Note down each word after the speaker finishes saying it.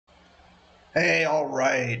Hey, all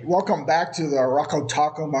right. Welcome back to the Rocco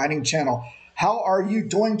Taco Mining channel. How are you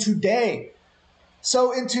doing today?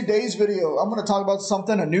 So in today's video, I'm going to talk about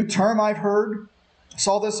something, a new term I've heard. I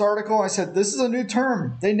saw this article. I said, this is a new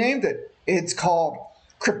term. They named it. It's called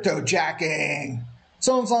cryptojacking.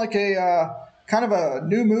 Sounds like a kind of a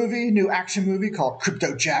new action movie called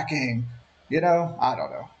Cryptojacking. I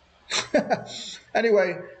don't know.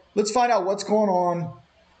 Anyway, let's find out what's going on,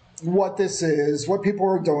 what this is, what people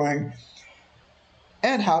are doing,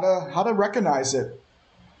 and how to recognize it.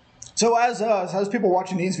 So as people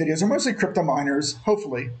watching these videos are mostly crypto miners,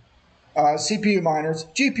 hopefully, CPU miners,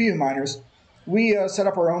 GPU miners. We set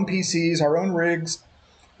up our own PCs, our own rigs.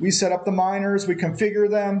 We set up the miners, we configure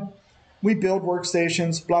them, we build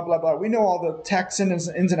workstations, blah, blah, blah. We know all the techs ins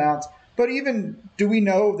and outs. But even do we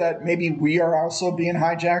know that maybe we are also being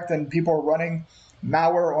hijacked and people are running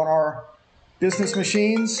malware on our business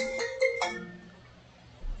machines,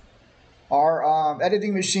 our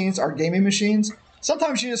editing machines, our gaming machines?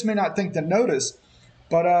 Sometimes you just may not think to notice,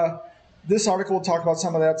 but this article will talk about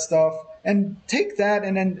some of that stuff and take that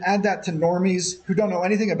and then add that to normies who don't know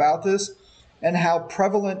anything about this and how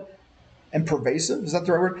prevalent and pervasive, is that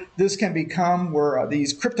the right word, this can become, where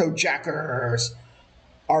these cryptojackers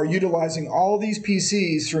are utilizing all these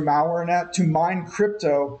PCs through malware net to mine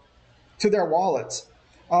crypto to their wallets.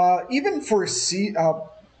 Even for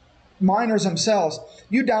miners themselves,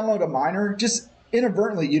 you download a miner, just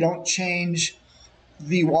inadvertently, you don't change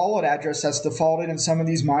the wallet address that's defaulted in some of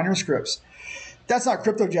these miner scripts. That's not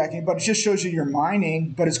cryptojacking, but it just shows you you're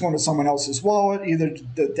mining, but it's going to someone else's wallet, either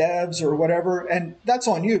the devs or whatever. And that's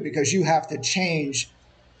on you because you have to change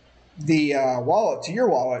the wallet to your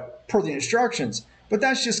wallet per the instructions. But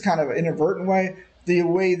that's just kind of an inadvertent way. The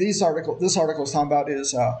way this article is talking about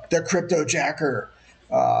is the cryptojacker.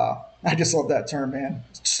 I just love that term, man.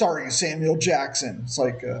 Starring Samuel Jackson. It's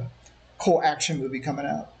like a cool action movie coming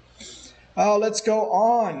out. Let's go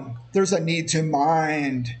on. There's a need to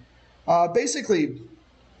mine. Basically,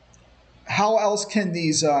 how else can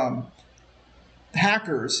these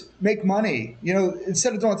hackers make money?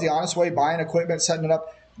 Instead of doing it the honest way, buying equipment, setting it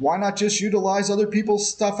up, why not just utilize other people's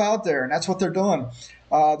stuff out there? And that's what they're doing.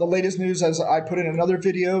 The latest news, as I put in another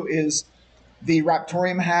video, is the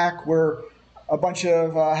Raptorium hack, where a bunch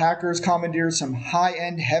of hackers commandeered some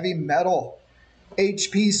high-end heavy metal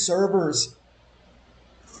HP servers,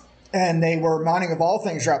 and they were mining, of all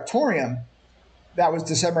things, Raptorium. That was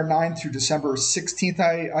December 9th through December 16th,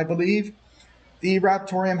 I believe. The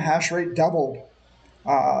Raptorium hash rate doubled.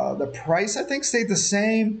 The price, I think, stayed the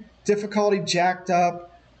same. Difficulty jacked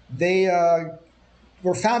up. They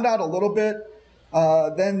were found out a little bit.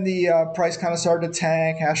 Then the price kind of started to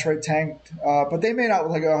tank. Hash rate tanked. But they made out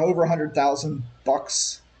with like over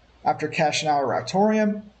 $100,000 after cashing out a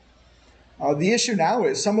Raptorium. The issue now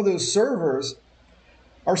is some of those servers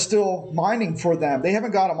are still mining for them. They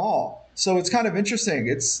haven't got them all. So it's kind of interesting.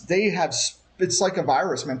 It's like a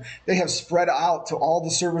virus, man. They have spread out to all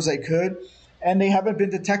the servers they could, and they haven't been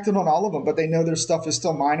detected on all of them, but they know their stuff is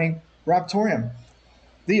still mining Raptorium.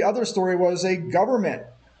 The other story was a government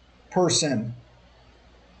person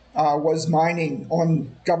was mining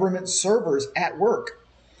on government servers at work.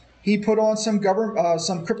 He put on some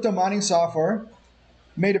crypto mining software,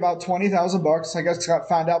 made about $20,000. I guess got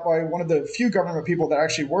found out by one of the few government people that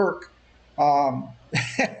actually work. And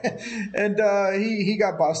he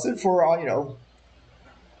got busted for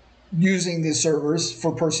using these servers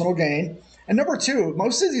for personal gain. And number two,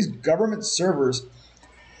 most of these government servers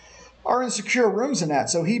are in secure rooms and that,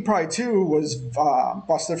 so he probably too was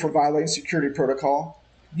busted for violating security protocol.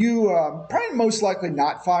 You probably most likely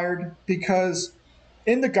not fired, because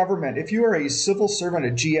in the government, if you are a civil servant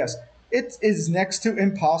at GS, it is next to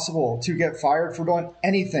impossible to get fired for doing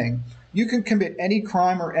anything. You can commit any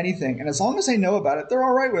crime or anything, and as long as they know about it, they're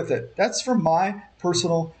all right with it. That's from my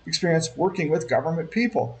personal experience working with government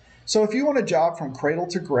people. So if you want a job from cradle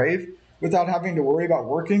to grave without having to worry about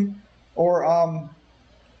working or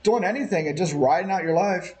doing anything and just riding out your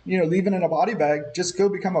life, leaving in a body bag, just go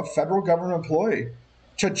become a federal government employee.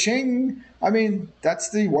 Cha-ching! I mean, that's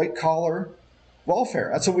the white-collar welfare.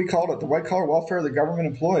 That's what we called it, the white-collar welfare of the government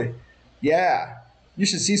employee. Yeah, you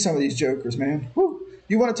should see some of these jokers, man. Woo.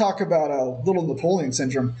 You want to talk about a little Napoleon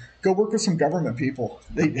syndrome? Go work with some government people.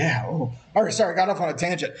 All right, sorry, I got off on a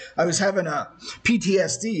tangent. I was having a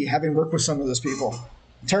PTSD having worked with some of those people.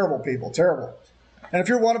 Terrible people, terrible. And if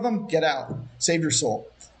you're one of them, get out. Save your soul.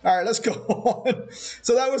 All right, let's go on.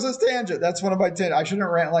 So that was this tangent. That's one of my tangents. I shouldn't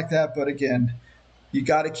rant like that, but again, you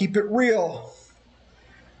got to keep it real.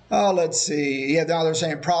 Let's see. Yeah, now they're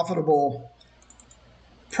saying profitable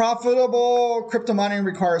Profitable crypto mining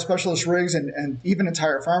requires specialist rigs and even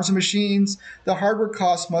entire farms and machines. The hardware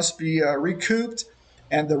costs must be recouped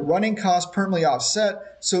and the running costs permanently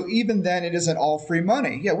offset. So even then, it isn't all free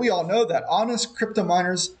money. Yeah, we all know that. Honest crypto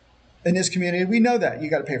miners in this community, we know that. You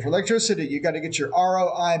got to pay for electricity. You got to get your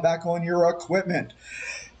ROI back on your equipment,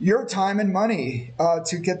 your time and money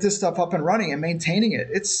to get this stuff up and running and maintaining it.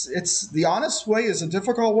 It's the honest way is a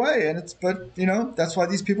difficult way, and but you know that's why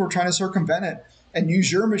these people are trying to circumvent it and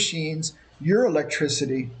use your machines, your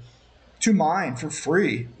electricity to mine for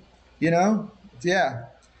free. You know, yeah.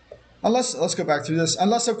 Unless, let's go back through this.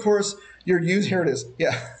 Unless, of course, you're using, here it is.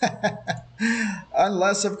 Yeah.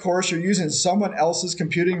 Unless, of course, you're using someone else's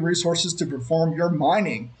computing resources to perform your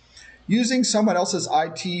mining. Using someone else's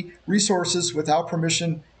IT resources without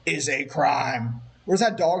permission is a crime. Where's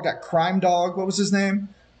that dog, that crime dog? What was his name?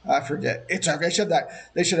 I forget. They should have that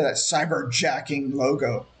cyberjacking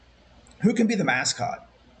logo. Who can be the mascot?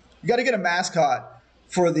 You got to get a mascot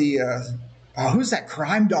for the, who's that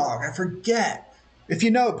crime dog? I forget. If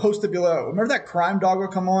you know, post it below. Remember that crime dog will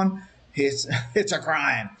come on? It's a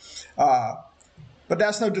crime. But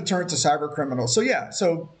that's no deterrent to cyber criminals. So yeah,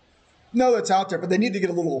 so no, it's out there, but they need to get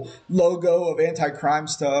a little logo of anti-crime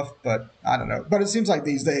stuff. But I don't know. But it seems like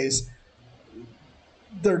these days,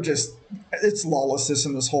 it's lawlessness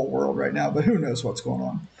in this whole world right now. But who knows what's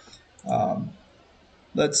going on?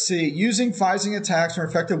 Let's see. Using phishing attacks or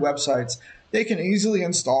infected websites, they can easily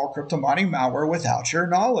install crypto mining malware without your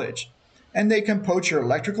knowledge. And they can poach your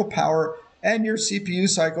electrical power and your CPU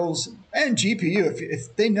cycles and GPU.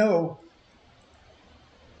 If they know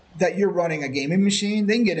that you're running a gaming machine,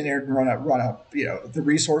 they can get in there and run up the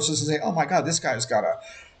resources and say, oh my God, this guy's got a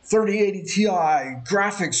 3080 Ti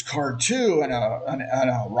graphics card too and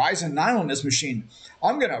a Ryzen 9 on this machine.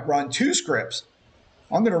 I'm going to run 2 scripts.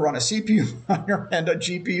 I'm going to run a CPU miner and a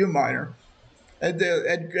GPU miner and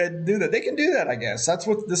do that. They can do that, I guess. That's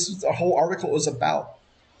what this whole article is about.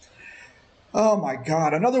 Oh my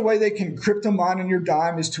God. Another way they can crypto mine on your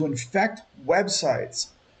dime is to infect websites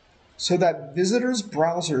so that visitors'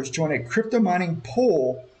 browsers join a crypto mining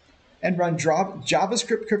pool and run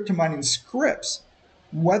JavaScript crypto mining scripts.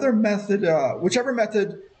 Whichever method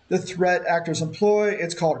the threat actors employ,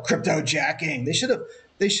 it's called cryptojacking.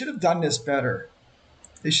 They should have done this better.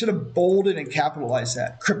 They should have bolded and capitalized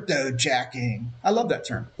that. Cryptojacking. I love that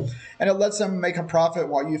term. And it lets them make a profit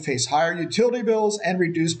while you face higher utility bills and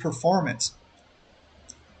reduced performance.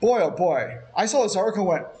 Boy, oh boy. I saw this article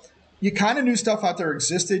went, you kind of knew stuff out there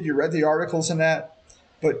existed. You read the articles and that,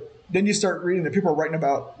 but then you start reading that people are writing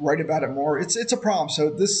about it more. It's a problem. So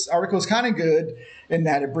this article is kind of good in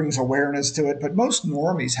that it brings awareness to it, but most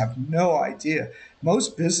normies have no idea.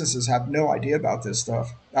 Most businesses have no idea about this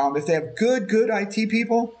stuff. If they have good IT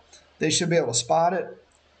people, they should be able to spot it.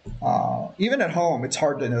 Even at home, it's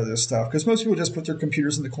hard to know this stuff because most people just put their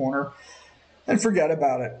computers in the corner and forget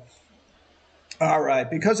about it. All right,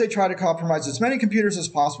 because they try to compromise as many computers as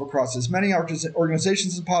possible across as many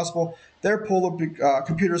organizations as possible, their pool of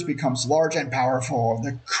computers becomes large and powerful.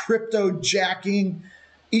 The cryptojacking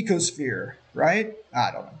ecosphere, right?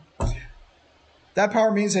 I don't know. That power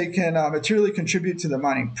means they can materially contribute to the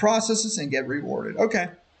mining processes and get rewarded. Okay,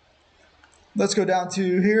 let's go down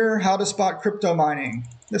to here, how to spot crypto mining.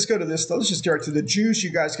 Let's go to this. Let's just get right to the juice. You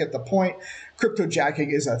guys get the point.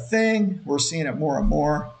 Cryptojacking is a thing. We're seeing it more and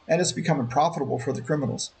more, and it's becoming profitable for the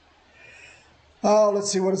criminals. Oh, let's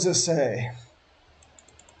see. What does this say?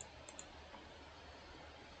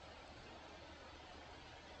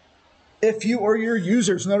 If you or your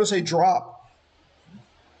users notice a drop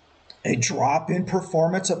in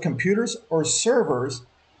performance of computers or servers,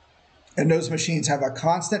 and those machines have a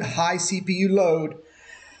constant high CPU load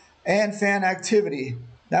and fan activity,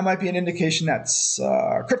 that might be an indication that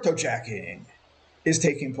cryptojacking is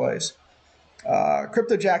taking place.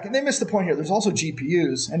 Cryptojacking, they missed the point here. There's also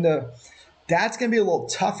GPUs, and that's going to be a little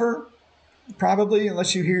tougher, probably,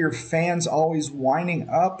 unless you hear your fans always winding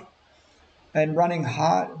up and running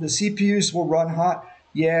hot. The CPUs will run hot.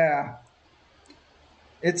 Yeah,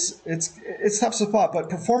 it's tough to spot, but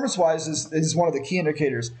performance-wise is one of the key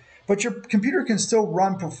indicators. But your computer can still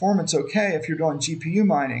run performance okay if you're doing GPU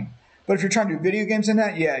mining. But if you're trying to do video games in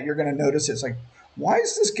that, yeah, you're going to notice it's like, why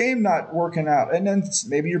is this game not working out? And then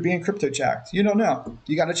maybe you're being cryptojacked. You don't know.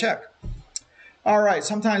 You got to check. All right.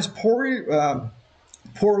 Sometimes poorly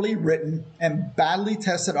written and badly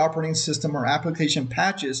tested operating system or application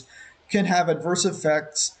patches can have adverse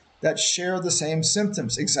effects that share the same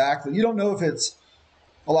symptoms. Exactly. You don't know if it's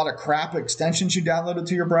a lot of crap extensions you downloaded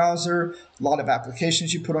to your browser, a lot of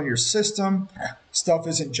applications you put on your system. Stuff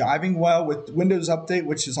isn't jiving well with Windows Update,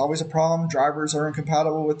 which is always a problem. Drivers are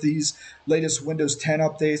incompatible with these latest Windows 10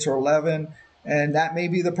 updates or 11, and that may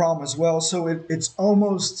be the problem as well. So it's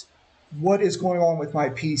almost what is going on with my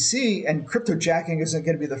PC, and cryptojacking isn't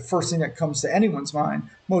going to be the first thing that comes to anyone's mind,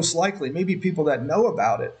 most likely. Maybe people that know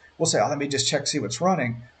about it will say, oh, let me just check, see what's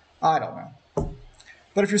running. I don't know.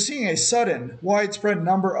 But if you're seeing a sudden, widespread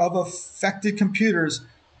number of affected computers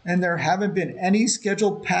and there haven't been any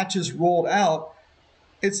scheduled patches rolled out,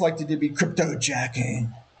 it's likely to be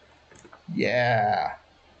cryptojacking. Yeah.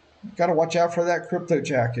 Got to watch out for that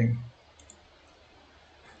cryptojacking.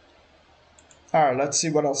 All right, let's see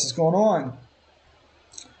what else is going on.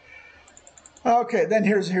 Okay, then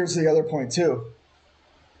here's the other point too.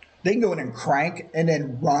 They can go in and crank and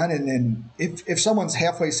then run, and then if someone's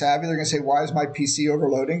halfway savvy, they're going to say, why is my PC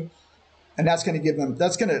overloading? And that's going to give them,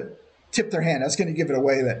 that's going to tip their hand. That's going to give it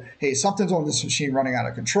away that, hey, something's on this machine running out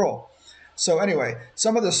of control. So anyway,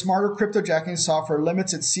 some of the smarter cryptojacking software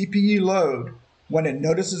limits its CPU load when it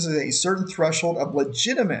notices a certain threshold of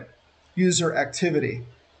legitimate user activity.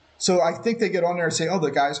 So I think they get on there and say, oh,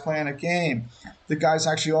 the guy's playing a game. The guy's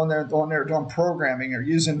actually on there doing programming or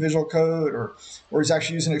using Visual Code or he's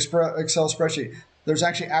actually using Excel spreadsheet. There's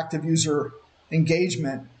actually active user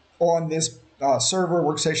engagement on this server,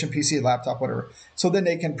 workstation, PC, laptop, whatever. So then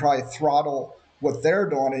they can probably throttle what they're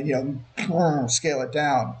doing and scale it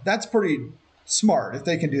down. That's pretty smart if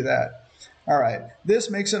they can do that. All right,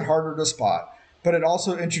 this makes it harder to spot, but it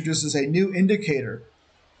also introduces a new indicator.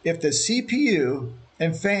 If the CPU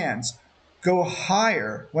and fans go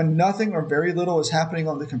higher when nothing or very little is happening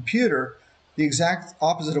on the computer, the exact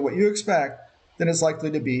opposite of what you expect, then it's likely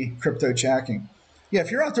to be cryptojacking. Yeah, if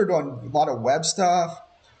you're out there doing a lot of web stuff,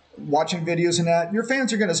 watching videos and that, your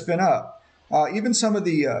fans are going to spin up. Even some of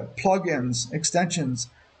the plugins, extensions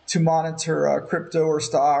to monitor crypto or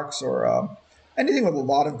stocks or anything with a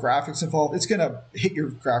lot of graphics involved, it's going to hit your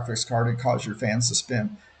graphics card and cause your fans to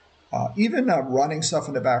spin. Even running stuff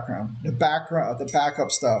in the background, the backup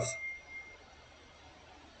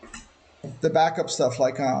stuff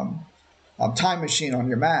like Time Machine on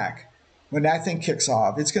your Mac. When that thing kicks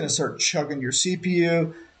off, it's going to start chugging your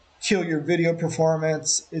CPU, kill your video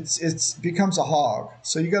performance. It becomes a hog.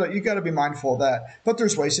 So you got to be mindful of that. But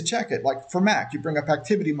there's ways to check it. Like for Mac, you bring up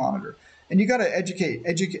Activity Monitor, and you got to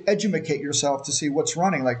educate yourself to see what's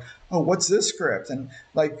running. Like, oh, what's this script? And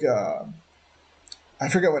like. I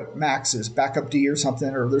forget what Max is, Backup D or something,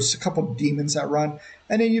 or there's a couple of daemons that run.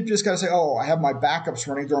 And then you've just got to say, oh, I have my backups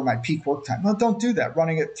running during my peak work time. No, don't do that.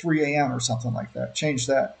 Running at 3 a.m. or something like that. Change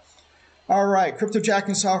that. All right.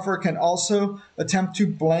 Cryptojacking software can also attempt to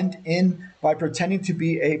blend in by pretending to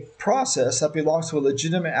be a process that belongs to a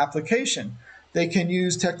legitimate application. They can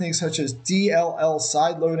use techniques such as DLL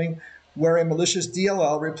sideloading, where a malicious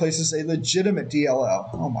DLL replaces a legitimate DLL.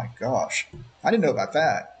 Oh, my gosh. I didn't know about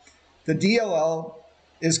that. The DLL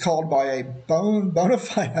is called by a bona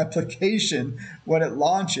fide application when it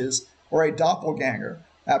launches, or a doppelganger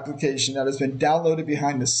application that has been downloaded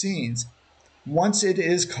behind the scenes. Once it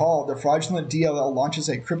is called, the fraudulent DLL launches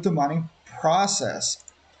a crypto mining process.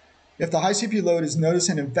 If the high CPU load is noticed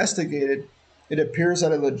and investigated, it appears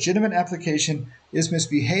that a legitimate application is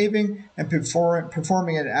misbehaving and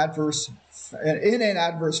performing in an adverse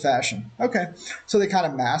fashion. Okay, so they kind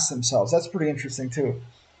of mask themselves. That's pretty interesting too.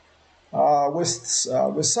 With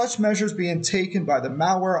such measures being taken by the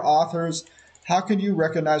malware authors, how can you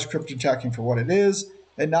recognize cryptojacking for what it is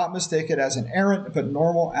and not mistake it as an errant but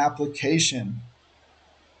normal application?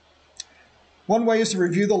 One way is to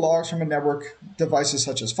review the logs from a network devices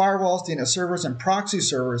such as firewalls, DNS servers, and proxy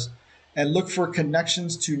servers, and look for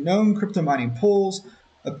connections to known crypto mining pools.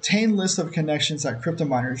 Obtain lists of connections that crypto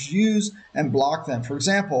miners use and block them. For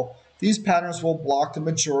example, these patterns will block the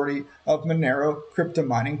majority of Monero crypto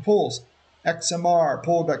mining pools. XMR,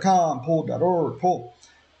 pool.com, pool.org, pool.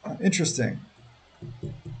 Interesting.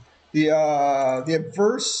 The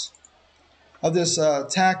adverse of this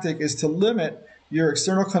tactic is to limit your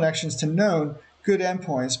external connections to known good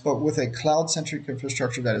endpoints, but with a cloud-centric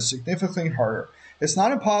infrastructure that is significantly harder. It's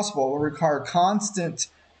not impossible. It will require constant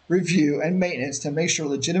review and maintenance to make sure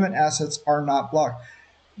legitimate assets are not blocked.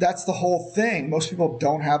 That's the whole thing. Most people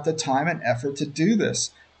don't have the time and effort to do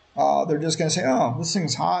this. They're just going to say, oh, this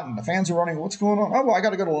thing's hot and the fans are running. What's going on? Oh, well, I got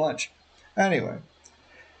to go to lunch. Anyway,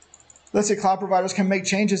 let's say cloud providers can make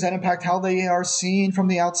changes that impact how they are seen from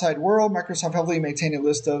the outside world. Microsoft heavily maintained a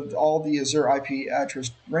list of all the Azure IP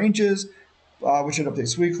address ranges, which it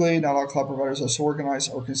updates weekly. Not all cloud providers are so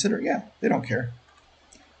organized or considered. Yeah, they don't care.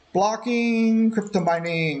 Blocking crypto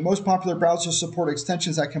mining. Most popular browsers support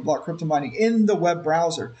extensions that can block crypto mining in the web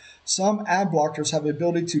browser. Some ad blockers have the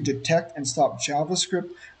ability to detect and stop JavaScript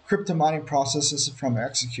crypto mining processes from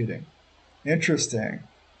executing. Interesting.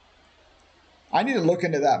 I need to look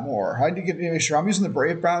into that more. I need to make sure I'm using the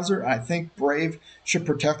Brave browser, and I think Brave should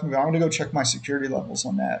protect me. But I'm going to go check my security levels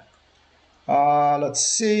on that. Let's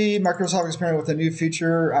see. Microsoft experimented with a new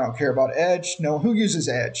feature. I don't care about Edge. No, who uses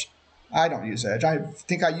Edge? I don't use Edge. I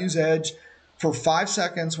think I use Edge for 5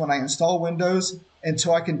 seconds when I install Windows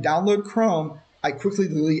until I can download Chrome. I quickly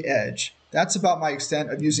delete Edge. That's about my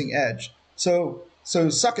extent of using Edge. So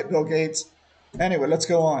suck it, Bill Gates. Anyway, let's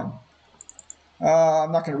go on.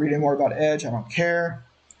 I'm not going to read any more about Edge. I don't care.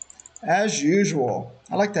 As usual.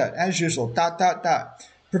 I like that. As usual. ...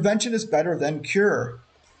 Prevention is better than cure.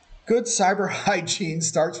 Good cyber hygiene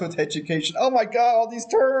starts with education. Oh my God, all these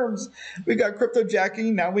terms. We got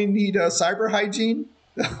cryptojacking. Now we need cyber hygiene.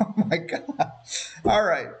 Oh my God. All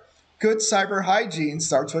right. Good cyber hygiene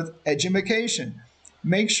starts with education.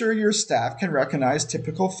 Make sure your staff can recognize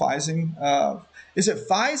typical phishing. Is it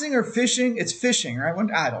phishing or phishing? It's phishing, right?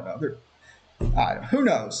 I don't know. Who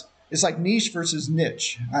knows? It's like niche versus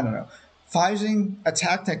niche. I don't know. Phishing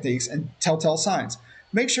attack techniques and telltale signs.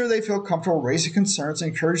 Make sure they feel comfortable raising concerns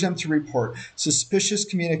and encourage them to report suspicious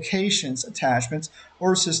communications attachments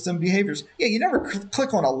or system behaviors. Yeah, you never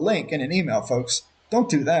click on a link in an email, folks. Don't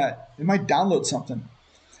do that. It might download something.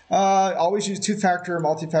 Always use two-factor or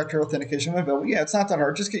multi-factor authentication when available. Yeah, it's not that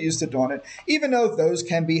hard. Just get used to doing it, even though those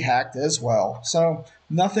can be hacked as well. So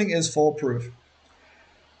nothing is foolproof.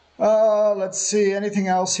 Let's see. Anything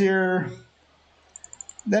else here?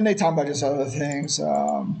 Then they talk about just other things.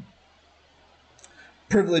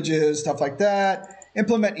 Privileges, stuff like that.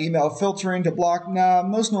 Implement email filtering to block. Nah,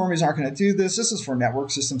 most normies aren't going to do this. This is for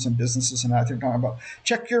network systems and businesses, and I think talking about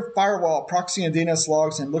check your firewall, proxy and DNS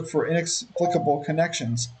logs, and look for inexplicable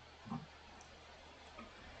connections.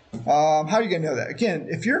 How are you going to know that? Again,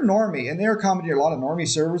 if you're normie, and they're accommodating a lot of normie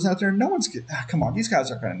servers out there, no one's come on, these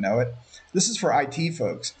guys aren't going to know it. This is for IT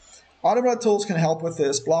folks. Automated tools can help with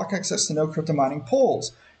this. Block access to no crypto mining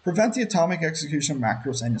pools. Prevent the atomic execution of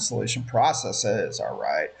macros and installation processes. All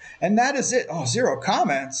right. And that is it. Oh, 0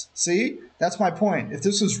 comments. See, that's my point. If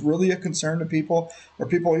this was really a concern to people, or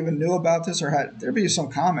people even knew about this, or there'd be some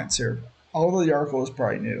comments here. Although the article is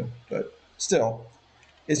probably new, but still,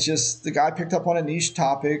 it's just the guy picked up on a niche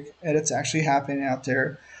topic, and it's actually happening out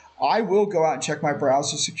there. I will go out and check my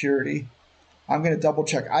browser security. I'm going to double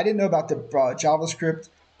check. I didn't know about the JavaScript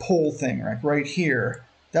poll thing right here.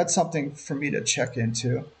 That's something for me to check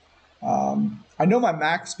into. I know my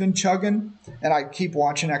Mac's been chugging, and I keep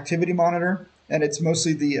watching Activity Monitor, and it's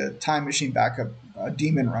mostly the Time Machine backup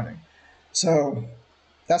daemon running. So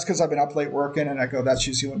that's because I've been up late working, and I go, that's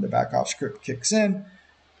usually when the backup script kicks in.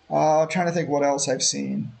 Trying to think what else I've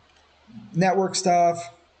seen. Network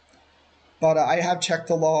stuff, but I have checked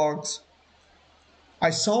the logs.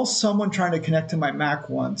 I saw someone trying to connect to my Mac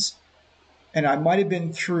once, and I might have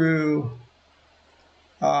been through,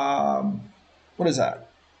 what is that?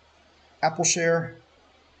 Apple Share?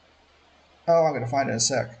 Oh, I'm going to find it in a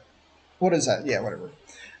sec. What is that? Yeah, whatever.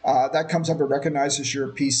 That comes up and recognizes your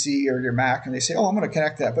PC or your Mac, and they say, oh, I'm going to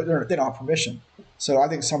connect that, but they don't have permission. So I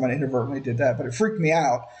think someone inadvertently did that, but it freaked me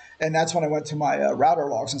out. And that's when I went to my router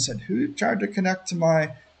logs and said, who tried to connect to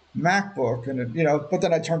my MacBook? And, but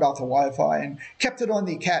then I turned off the Wi-Fi and kept it on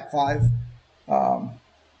the Cat 5,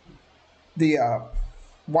 the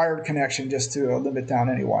wired connection, just to limit down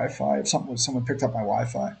any Wi-Fi if someone picked up my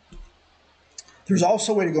Wi-Fi. There's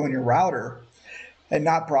also a way to go in your router and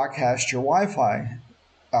not broadcast your Wi-Fi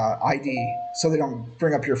ID, so they don't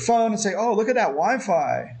bring up your phone and say, oh, look at that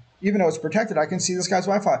Wi-Fi. Even though it's protected, I can see this guy's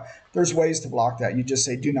Wi-Fi. There's ways to block that. You just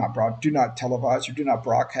say do not televise or do not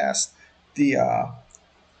broadcast the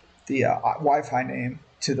Wi-Fi name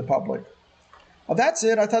to the public. Well, that's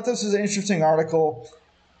it. I thought this was an interesting article.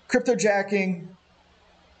 Cryptojacking,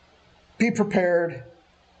 be prepared,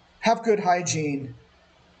 have good hygiene,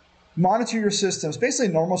 monitor your systems.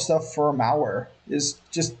 Basically, normal stuff for malware is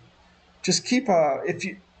just keep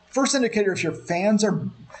first indicator if your fans are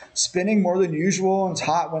spinning more than usual and it's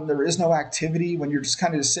hot when there is no activity, when you're just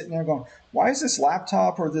kind of just sitting there going, why is this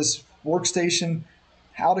laptop or this workstation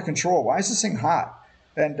out of control? Why is this thing hot?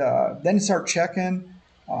 And then start checking.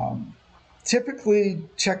 Typically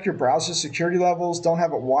check your browser security levels. Don't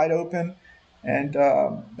have it wide open. And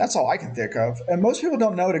that's all I can think of. And most people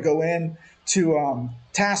don't know to go in to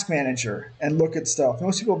Task Manager and look at stuff.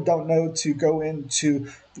 Most people don't know to go into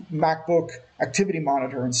MacBook Activity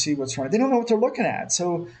Monitor and see what's running. They don't know what they're looking at.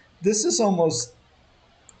 So this is almost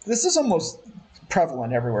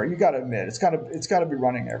prevalent everywhere. You got to admit, it's got to be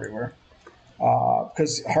running everywhere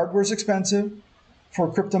because hardware is expensive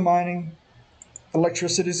for crypto mining.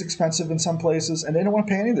 Electricity is expensive in some places, and they don't want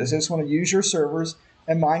to pay any of this. They just want to use your servers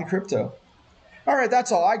and mine crypto. All right,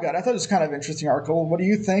 that's all I got. I thought it was kind of an interesting article. What do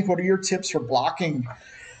you think? What are your tips for blocking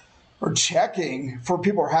or checking for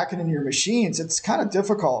people who are hacking into your machines? It's kind of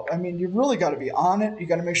difficult. I mean, you really got to be on it. You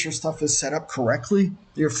got to make sure stuff is set up correctly.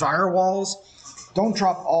 Your firewalls, don't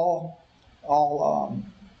drop all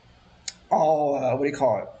what do you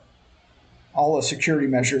call it? All the security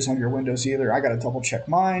measures on your Windows either. I got to double check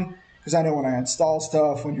mine because I know when I install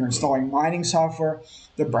stuff, when you're installing mining software,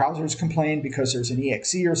 the browsers complain because there's an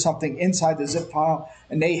exe or something inside the zip file,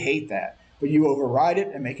 and they hate that. But you override it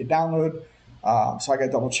and make it download. So I got to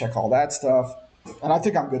double check all that stuff, and I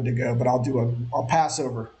think I'm good to go. But I'll pass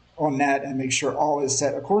over on that and make sure all is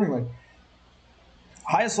set accordingly.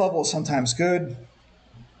 Highest level is sometimes good.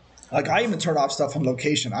 Like I even turn off stuff on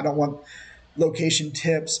location. I don't want location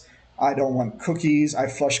tips. I don't want cookies. I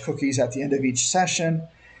flush cookies at the end of each session.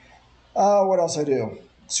 What else I do?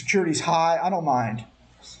 Security's high. I don't mind.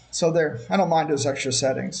 So there, I don't mind those extra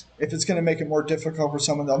settings. If it's going to make it more difficult for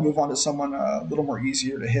someone, they'll move on to someone a little more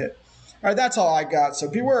easier to hit. All right, that's all I got. So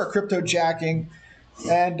beware of crypto jacking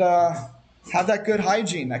and have that good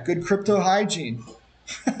hygiene, that good crypto hygiene.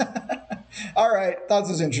 All right, that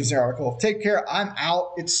was an interesting article. Take care. I'm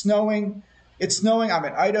out. It's snowing. It's snowing. I'm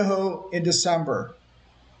in Idaho in December.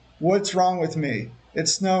 What's wrong with me?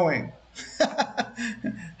 It's snowing.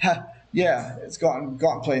 Yeah, it's gone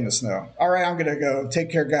play in the snow. All right, I'm gonna go.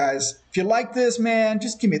 Take care, guys. If you like this, man,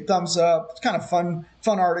 just give me a thumbs up. It's kind of fun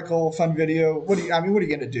article, fun video. What are you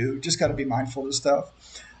gonna do? Just got to be mindful of stuff.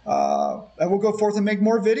 And we'll go forth and make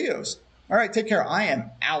more videos. All right, take care. I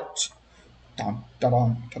am out. Dun, dun,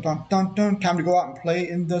 dun, dun, dun, dun. Time to go out and play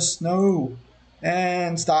in the snow.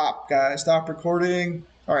 And stop, guys. Stop recording.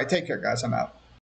 All right, take care, guys. I'm out.